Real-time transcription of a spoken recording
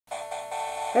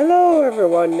Hello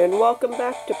everyone and welcome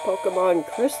back to Pokemon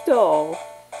Crystal.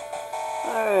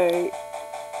 Alright.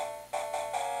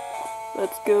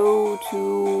 Let's go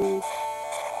to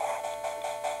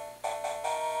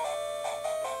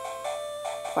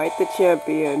fight the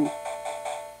champion.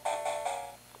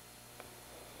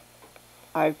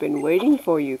 I've been waiting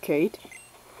for you, Kate.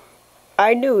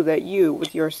 I knew that you,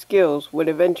 with your skills, would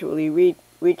eventually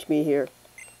reach me here.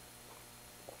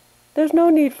 There's no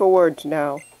need for words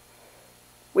now.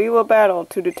 We will battle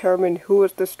to determine who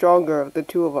is the stronger of the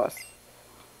two of us.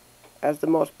 As the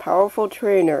most powerful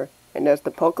trainer and as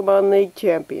the Pokemon League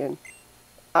champion,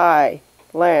 I,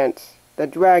 Lance, the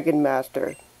Dragon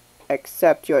Master,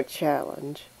 accept your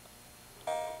challenge.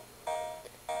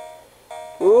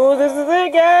 Ooh, this is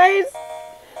it, guys!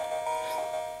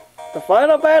 The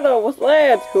final battle with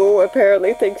Lance, who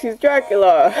apparently thinks he's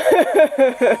Dracula.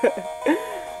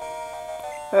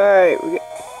 Alright,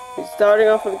 we're starting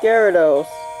off with Gyarados.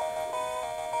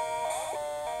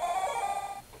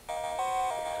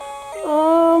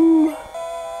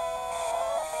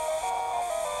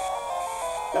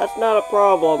 That's not a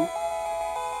problem.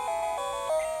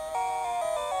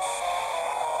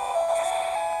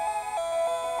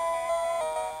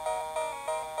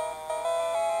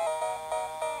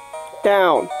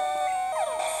 Down.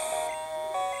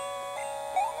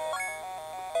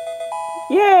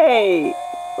 Yay!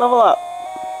 Level up.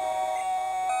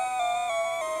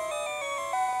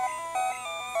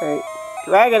 Alright.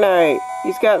 Dragonite.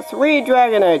 He's got 3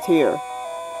 Dragonites here.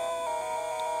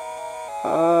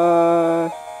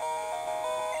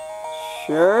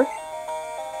 Sure.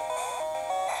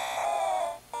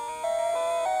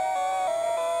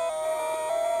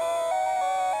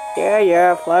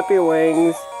 Yeah, flap your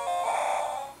wings.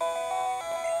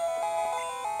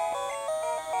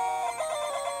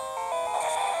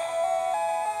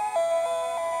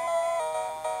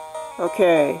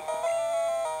 Okay.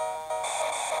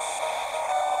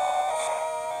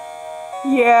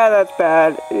 Yeah, that's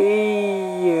bad.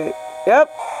 Yep.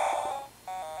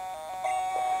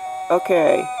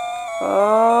 Okay.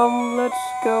 Let's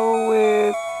go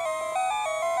with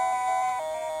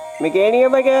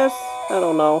Meganium, I guess? I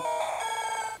don't know.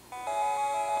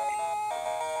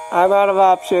 I'm out of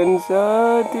options.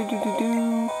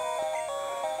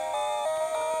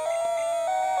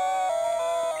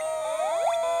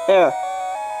 There.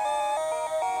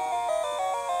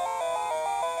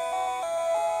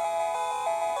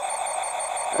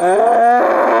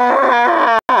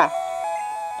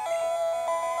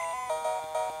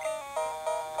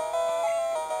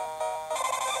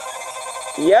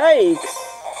 Yikes!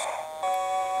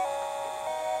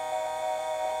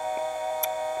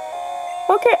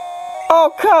 Okay.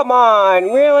 Oh, come on,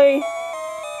 really?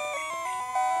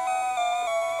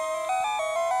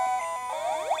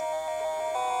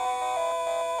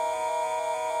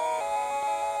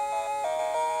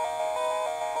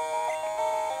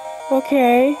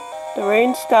 Okay, the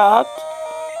rain stopped.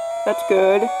 That's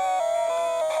good.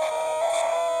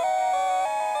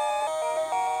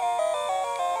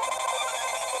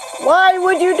 Why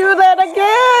would you do that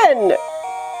again?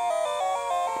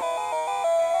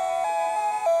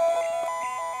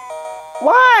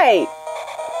 Why?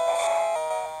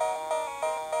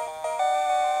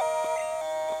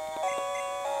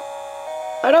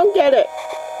 I don't get it.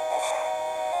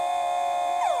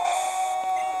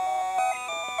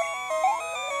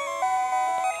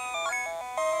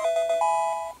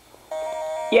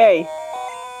 Yay.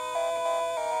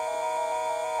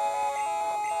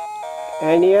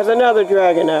 And he has another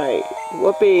Dragonite.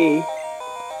 Whoopee.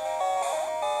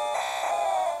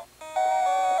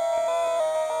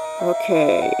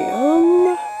 Okay,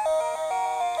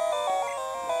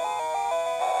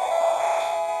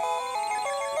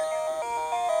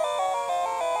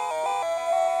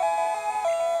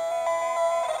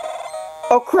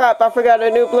 Oh crap, I forgot a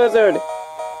new blizzard.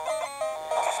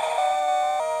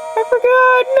 I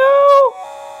forgot, no!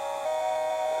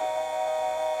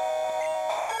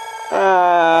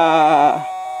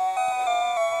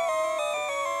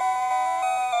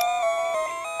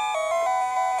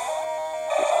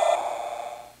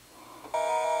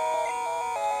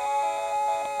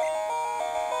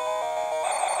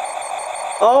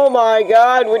 Oh my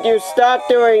god, would you stop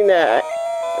doing that?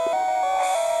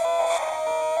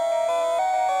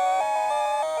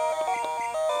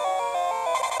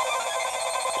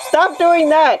 Stop doing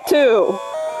that, too!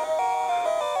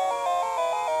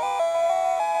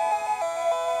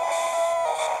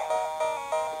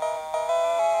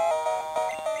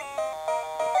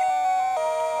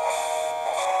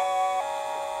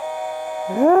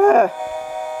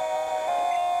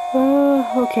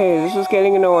 Okay, this is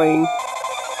getting annoying.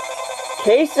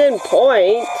 Case in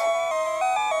point.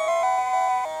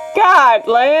 God,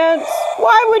 Lance,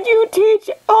 why would you teach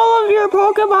all of your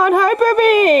Pokemon Hyper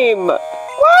Beam?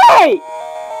 Why?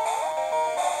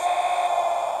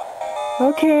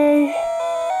 Okay.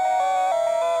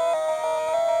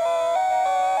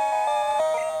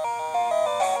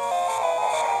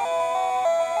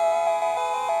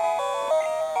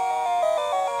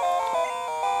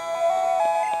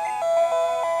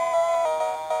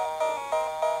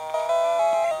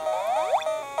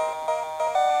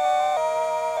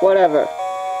 Whatever.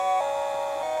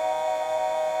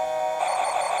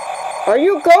 Are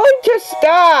you going to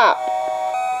stop?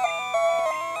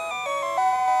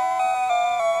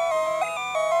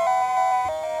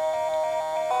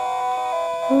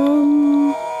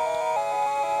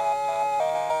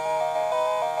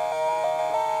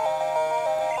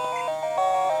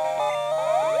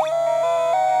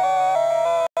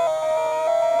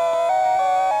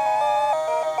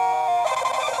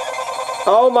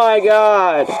 Oh my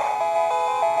God.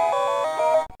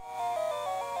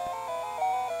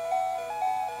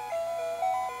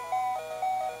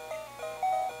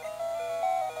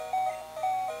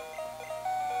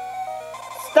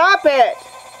 Stop it!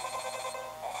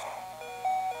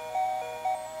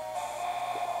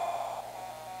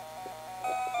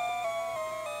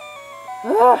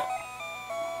 Ugh.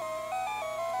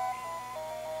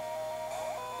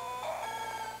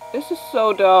 This is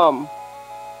so dumb.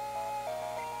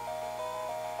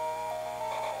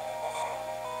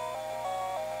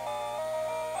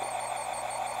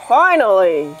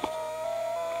 Finally!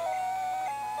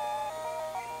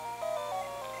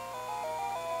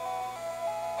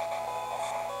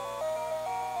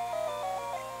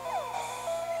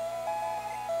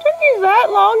 Took you that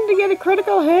long to get a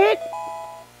critical hit?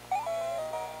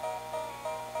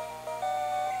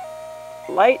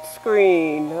 Light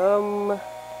screen,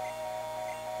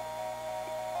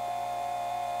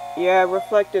 yeah,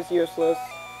 reflect is useless.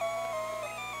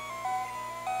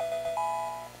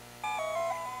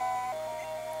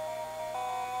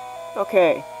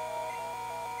 Okay.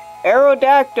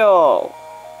 Aerodactyl!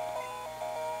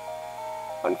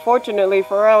 Unfortunately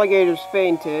for alligators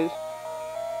fainted.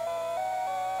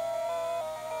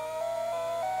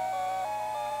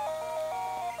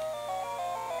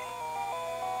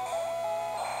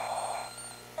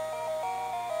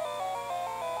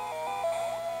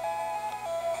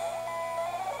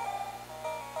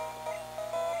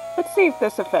 Let's see if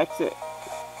this affects it.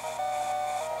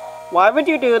 Why would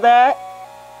you do that?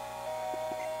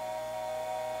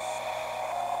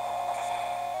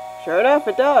 Sure enough,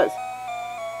 it does.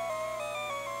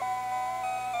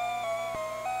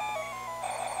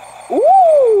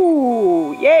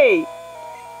 Ooh! Yay!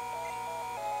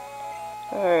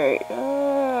 Alright,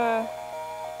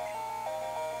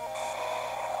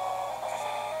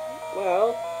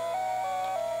 well...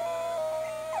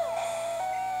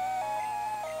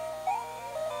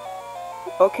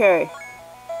 Okay.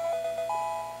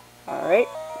 Alright,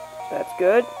 that's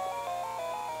good.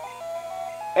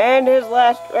 And his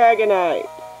last Dragonite.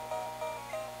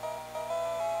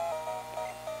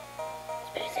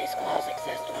 Species clause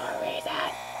exist for a reason.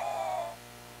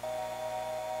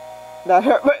 That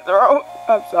hurt my throat.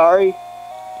 I'm sorry.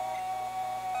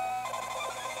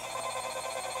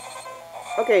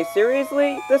 Okay,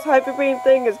 seriously? This Hyper Beam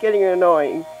thing is getting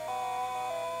annoying.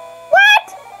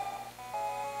 What?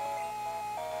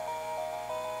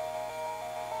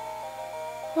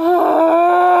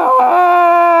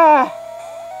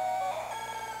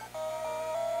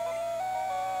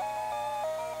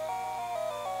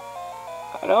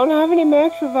 I don't have any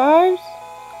max revives.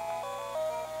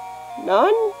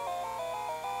 None?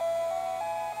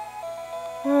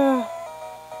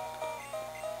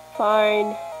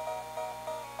 Fine.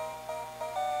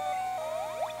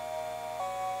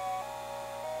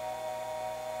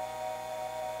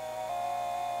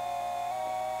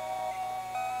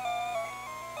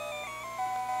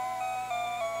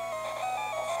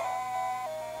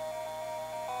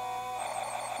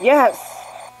 Yes!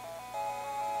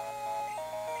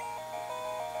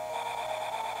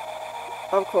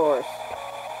 Of course.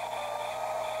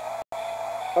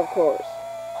 Of course.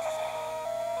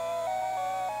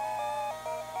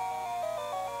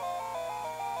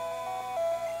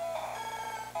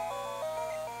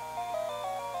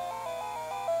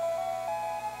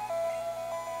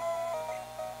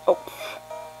 Oh.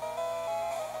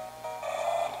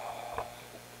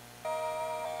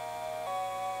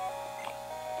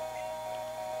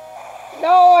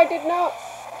 No, I did not.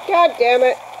 God damn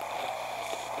it.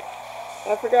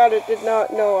 I forgot it did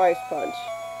not know Ice Punch.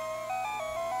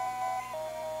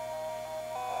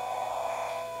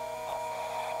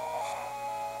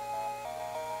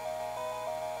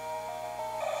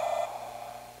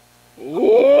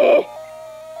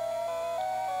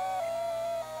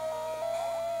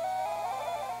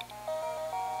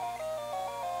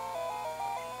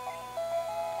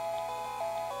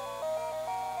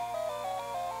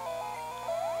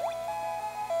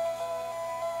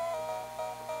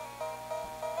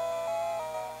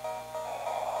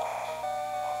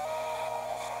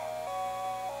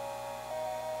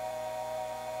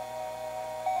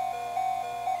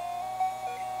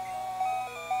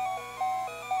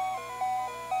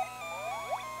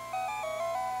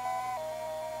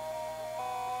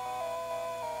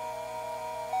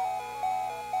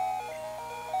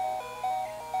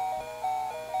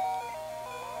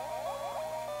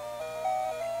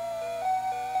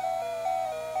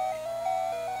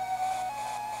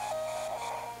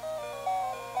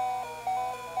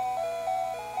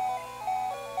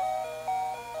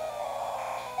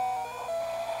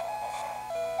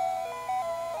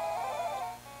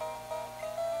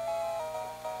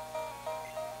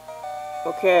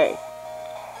 Okay.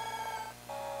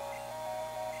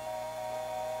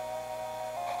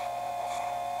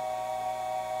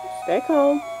 Stay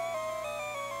calm.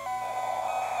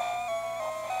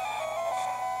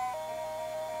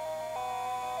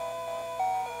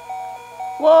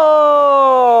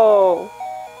 Whoa!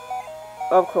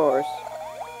 Of course.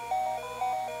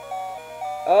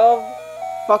 Of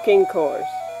fucking course.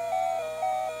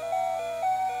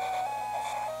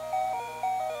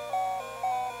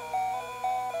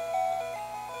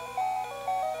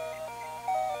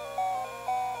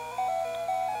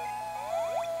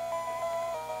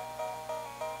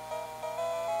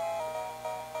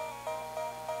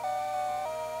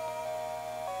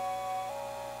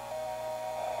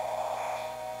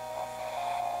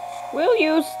 Will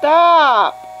you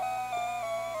stop?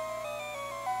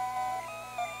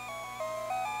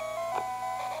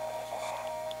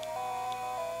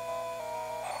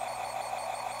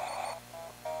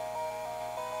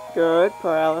 Good,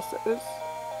 paralysis. But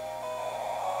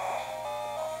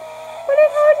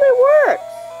it hardly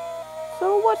works.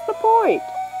 So what's the point?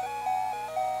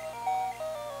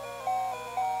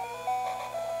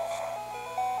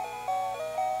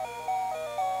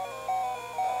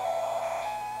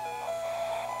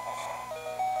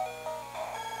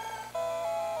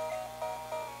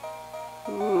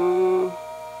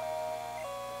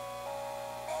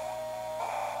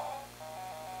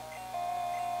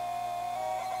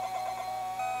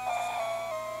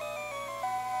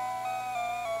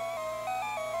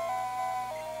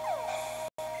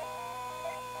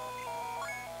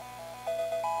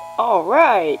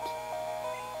 Alright.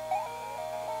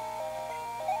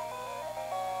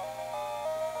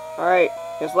 Alright,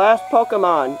 his last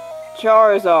Pokemon,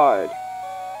 Charizard.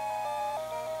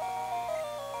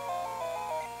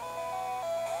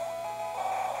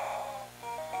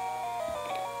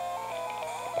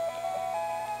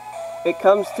 It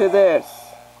comes to this.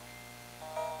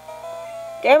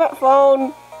 Damn it,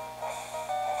 phone!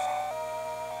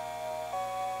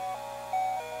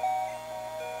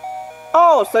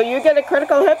 Oh, so you get a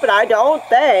critical hit, but I don't?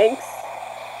 Thanks.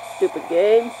 Stupid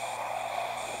game.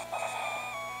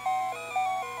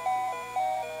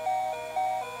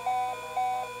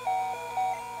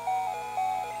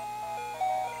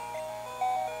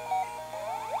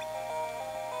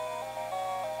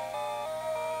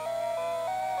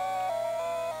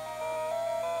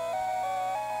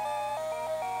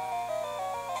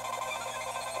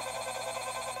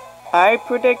 I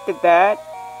predicted that.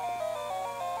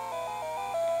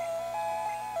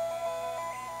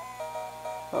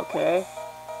 Okay.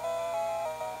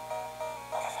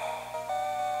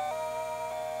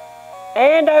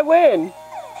 And I win!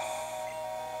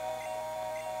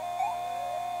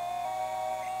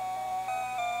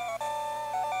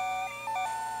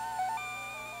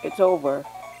 It's over.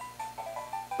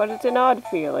 But it's an odd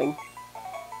feeling.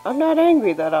 I'm not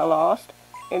angry that I lost.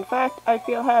 In fact, I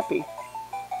feel happy.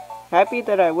 Happy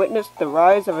that I witnessed the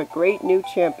rise of a great new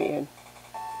champion.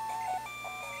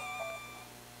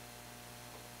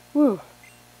 Whew.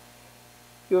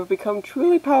 You have become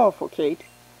truly powerful, Kate.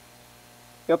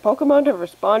 Your Pokemon have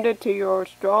responded to your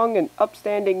strong and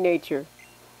upstanding nature.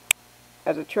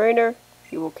 As a trainer,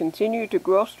 you will continue to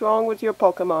grow strong with your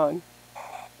Pokemon.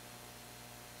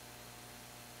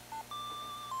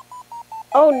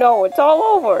 Oh no, it's all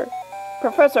over!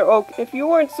 Professor Oak, if you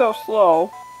weren't so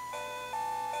slow...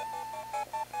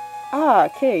 Ah,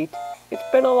 Kate,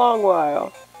 it's been a long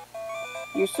while.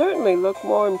 You certainly look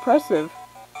more impressive.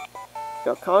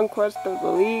 Your conquest of the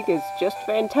League is just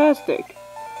fantastic.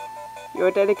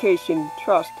 Your dedication,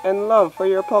 trust, and love for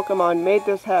your Pokemon made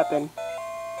this happen.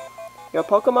 Your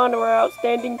Pokemon were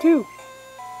outstanding too.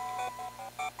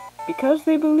 Because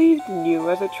they believed in you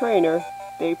as a trainer,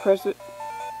 they persevered?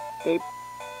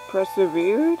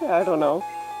 I don't know.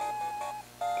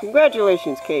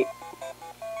 Congratulations, Kate.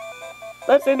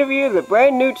 Let's interview the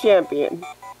brand new champion.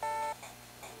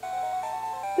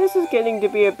 This is getting to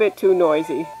be a bit too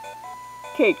noisy.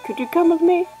 Kate, could you come with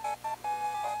me?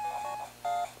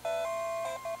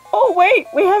 Oh wait,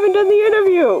 we haven't done the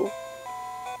interview!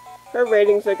 Her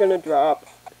ratings are gonna drop.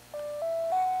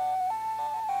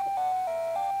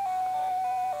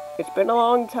 It's been a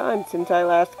long time since I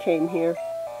last came here.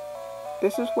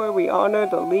 This is where we honor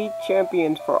the League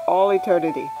champions for all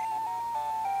eternity.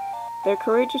 Their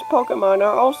courageous Pokemon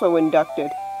are also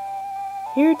inducted.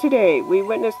 Here today, we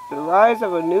witness the rise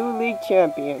of a new League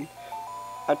champion.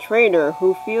 A trainer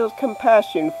who feels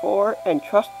compassion for and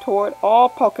trust toward all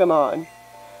Pokemon.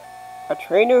 A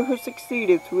trainer who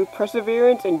succeeded through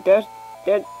perseverance and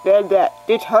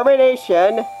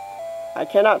determination. I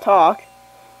cannot talk.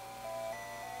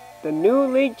 the new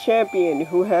league champion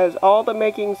who has all the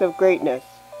makings of greatness.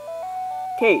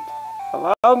 Kate,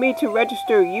 allow me to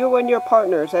register you and your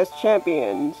partners as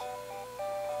champions.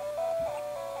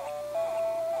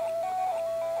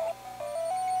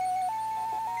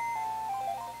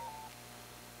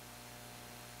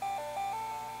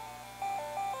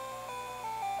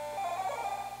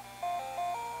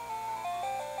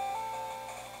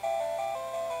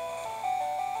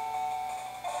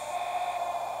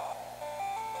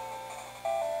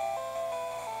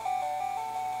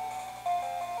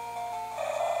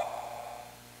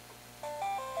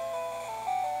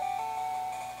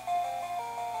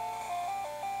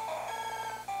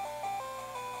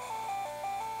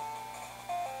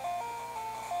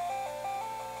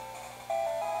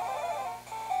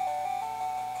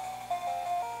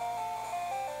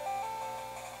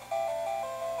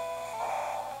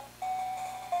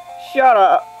 Shut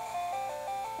up!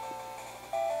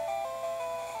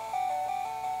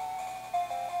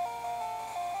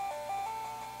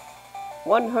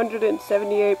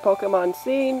 $178 Pokemon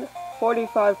seen,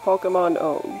 45 Pokemon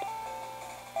owned.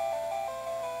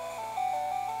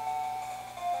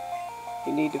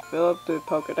 You need to fill up the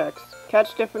Pokedex.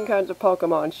 Catch different kinds of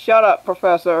Pokemon. Shut up,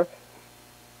 Professor!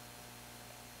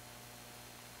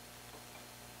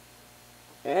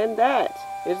 And that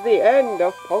is the end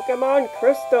of Pokemon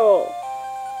Crystal!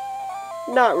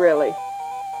 Not really.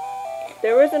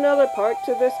 There is another part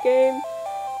to this game,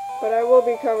 but I will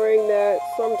be covering that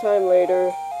sometime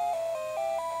later.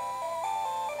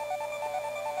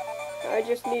 I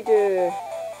just need to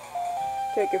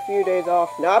take a few days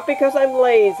off. Not because I'm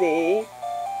lazy.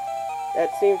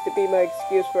 That seems to be my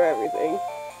excuse for everything.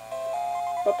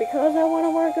 But because I want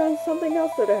to work on something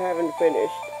else that I haven't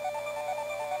finished.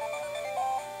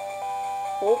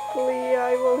 Hopefully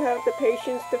I will have the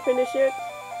patience to finish it.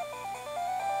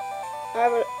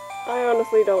 I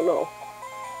honestly don't know.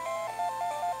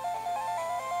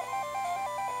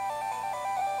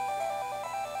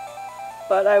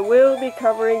 But I will be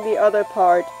covering the other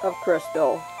part of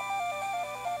Crystal.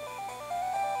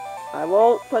 I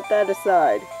won't put that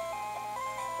aside.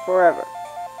 Forever.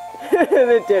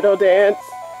 The diddle dance.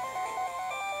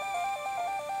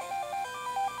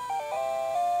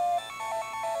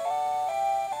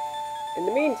 In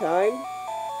the meantime,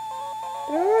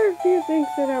 there are a few things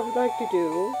that I would like to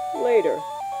do later.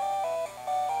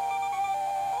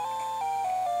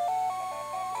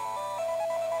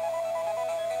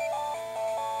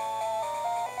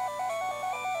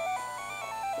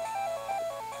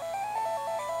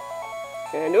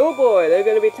 And oh boy, they're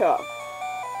gonna be tough.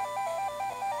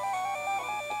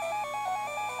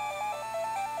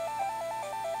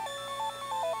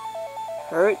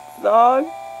 Hurt song?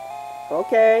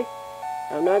 Okay,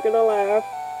 I'm not gonna laugh.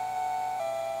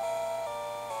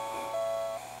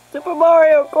 Super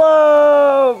Mario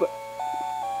Club!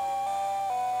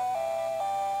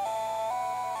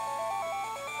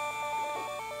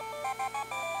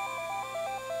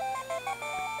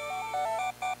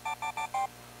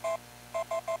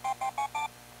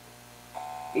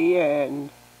 The end.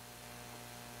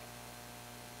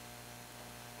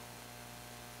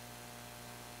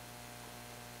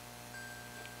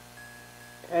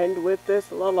 And with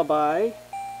this lullaby,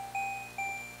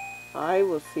 I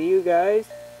will see you guys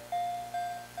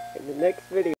in the next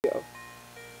video.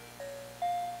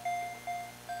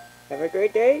 Have a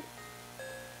great day,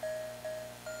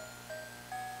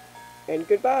 and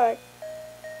goodbye.